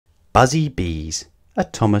Buzzy Bees, a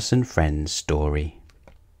Thomas and Friends story.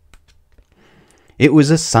 It was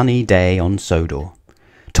a sunny day on Sodor.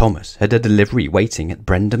 Thomas had a delivery waiting at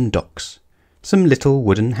Brendam Docks, some little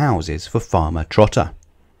wooden houses for Farmer Trotter.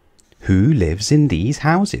 "Who lives in these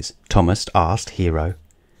houses?" Thomas asked Hiro.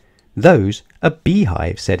 "Those are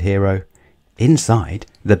beehives," said Hiro. "Inside,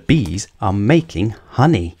 the bees are making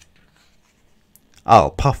honey."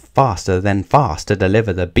 "I'll puff faster than fast to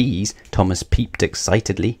deliver the bees," Thomas peeped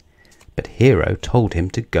excitedly. But Hiro told him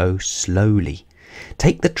to go slowly.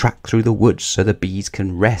 "Take the track through the woods so the bees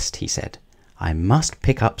can rest," he said. "I must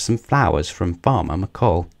pick up some flowers from Farmer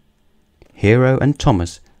McColl." Hiro and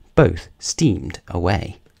Thomas both steamed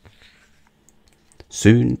away.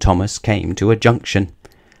 Soon Thomas came to a junction.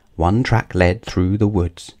 One track led through the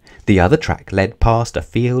woods. The other track led past a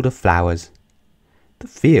field of flowers. "The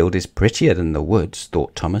field is prettier than the woods,"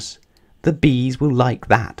 thought Thomas. "The bees will like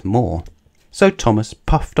that more." So Thomas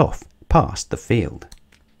puffed off past the field.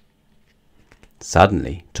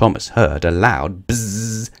 Suddenly Thomas heard a loud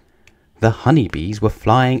buzz. The honeybees were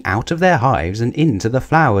flying out of their hives and into the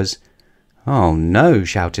flowers. "Oh no!"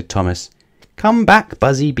 shouted Thomas. "Come back,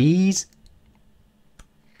 Buzzy Bees!"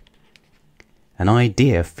 An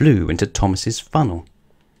idea flew into Thomas's funnel.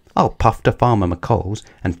 "I'll puff to Farmer McColl's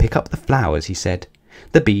and pick up the flowers," he said.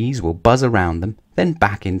 "The bees will buzz around them, then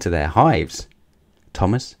back into their hives."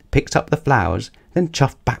 Thomas picked up the flowers, then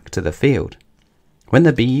chuffed back to the field. When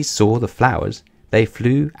the bees saw the flowers, they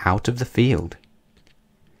flew out of the field.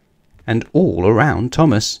 And all around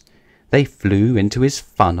Thomas. They flew into his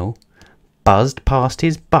funnel, buzzed past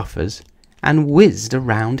his buffers, and whizzed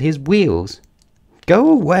around his wheels. "Go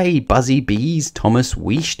away, Buzzy Bees," Thomas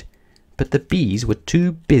wheeshed, but the bees were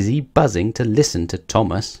too busy buzzing to listen to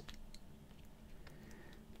Thomas.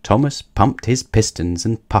 Thomas pumped his pistons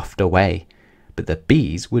and puffed away, but the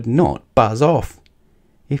bees would not buzz off.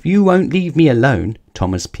 "If you won't leave me alone,"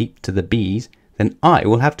 Thomas peeped to the bees, "then I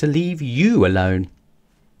will have to leave you alone."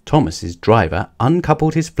 Thomas's driver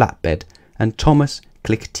uncoupled his flatbed, and Thomas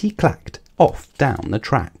clickety-clacked off down the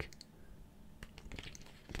track.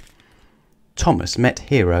 Thomas met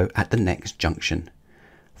Hiro at the next junction.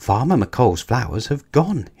 "Farmer McColl's flowers have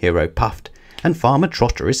gone," Hiro puffed, "and Farmer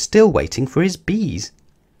Trotter is still waiting for his bees."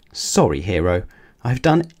 "Sorry, Hiro, I've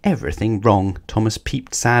done everything wrong," Thomas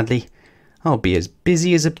peeped sadly. "I'll be as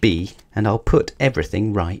busy as a bee, and I'll put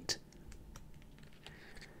everything right."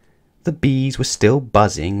 The bees were still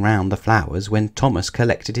buzzing round the flowers when Thomas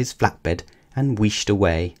collected his flatbed and wheeshed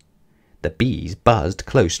away. The bees buzzed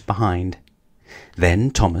close behind. Then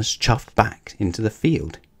Thomas chuffed back into the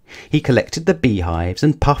field. He collected the beehives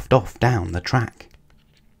and puffed off down the track.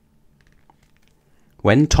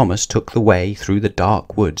 When Thomas took the way through the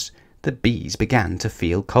dark woods, the bees began to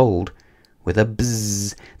feel cold. With a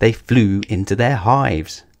buzz, they flew into their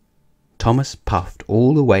hives. Thomas puffed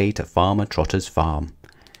all the way to Farmer Trotter's farm.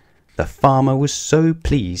 The farmer was so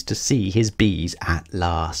pleased to see his bees at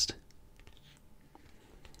last.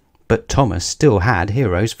 But Thomas still had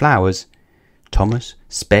Hiro's flowers. Thomas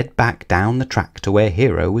sped back down the track to where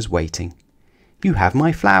Hiro was waiting. "You have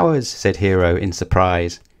my flowers," said Hiro in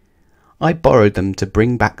surprise. "I borrowed them to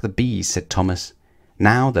bring back the bees," said Thomas.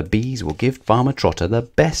 "Now the bees will give Farmer Trotter the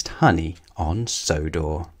best honey on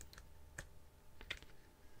Sodor."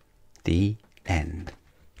 The end.